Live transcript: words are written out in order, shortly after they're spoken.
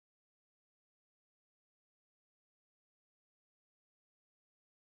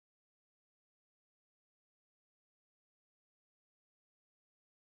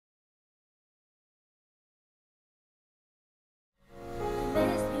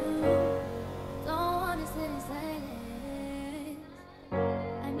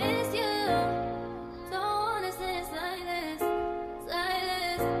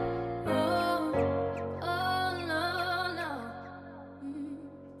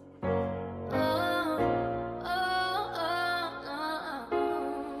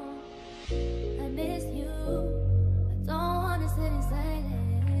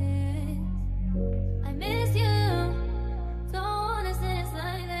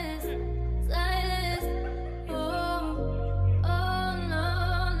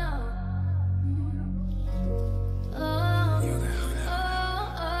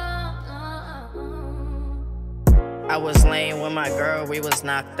I was laying with my girl, we was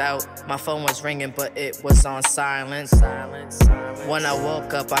knocked out. My phone was ringing, but it was on silence. When I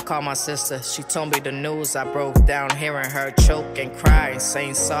woke up, I called my sister. She told me the news. I broke down, hearing her choke and cry and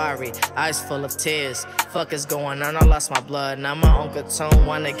saying sorry. Eyes full of tears. Fuck is going on? I lost my blood. Now my Uncle Tone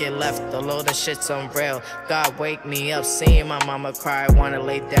wanna get left. Although the shit's unreal. God wake me up, seeing my mama cry. Wanna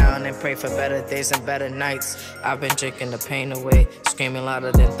lay down and pray for better days and better nights. I've been drinking the pain away, screaming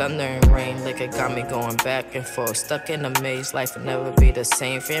louder than thunder and rain. Liquor got me going back and forth, stuck in a maze. Life will never be the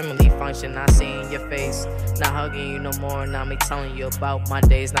same. Family function, not seeing your face, not hugging you no more. Now me telling you about my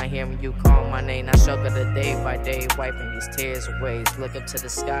days, not hearing you call my name. I struggle the day by day, wiping these tears away. Look up to the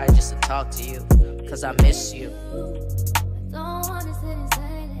sky just to talk to you, cause I miss you. Don't wanna sit in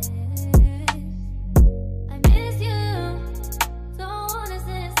silence. I miss you. Don't wanna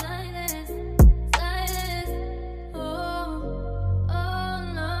sit in silence. Silence. Oh,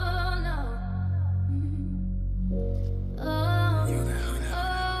 oh no, no. Oh,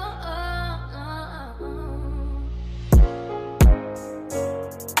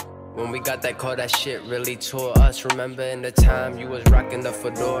 When we got that call, that shit really tore us. Remember in the time you was rocking the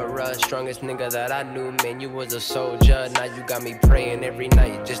fedora. Strongest nigga that I knew, man, you was a soldier. Now you got me praying every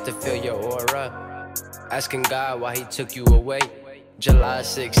night just to feel your aura. Asking God why he took you away. July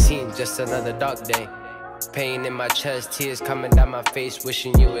 16th, just another dark day. Pain in my chest, tears coming down my face.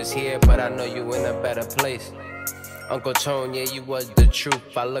 Wishing you was here, but I know you in a better place. Uncle Tone, yeah, you was the truth.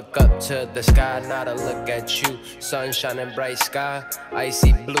 I look up to the sky, now to look at you. Sun shining bright sky,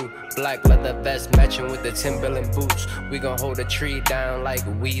 icy blue. Black leather vest matching with the Timberland boots. We gon' hold a tree down like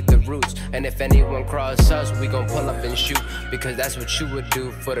we the roots. And if anyone cross us, we gon' pull up and shoot. Because that's what you would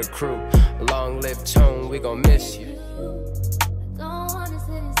do for the crew. Long live Tone, we gon' miss you. don't wanna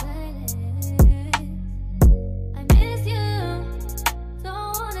sit in silence. I miss you.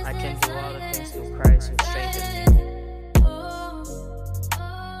 Don't wanna I sit can in do all the silence. things through Christ who strengthens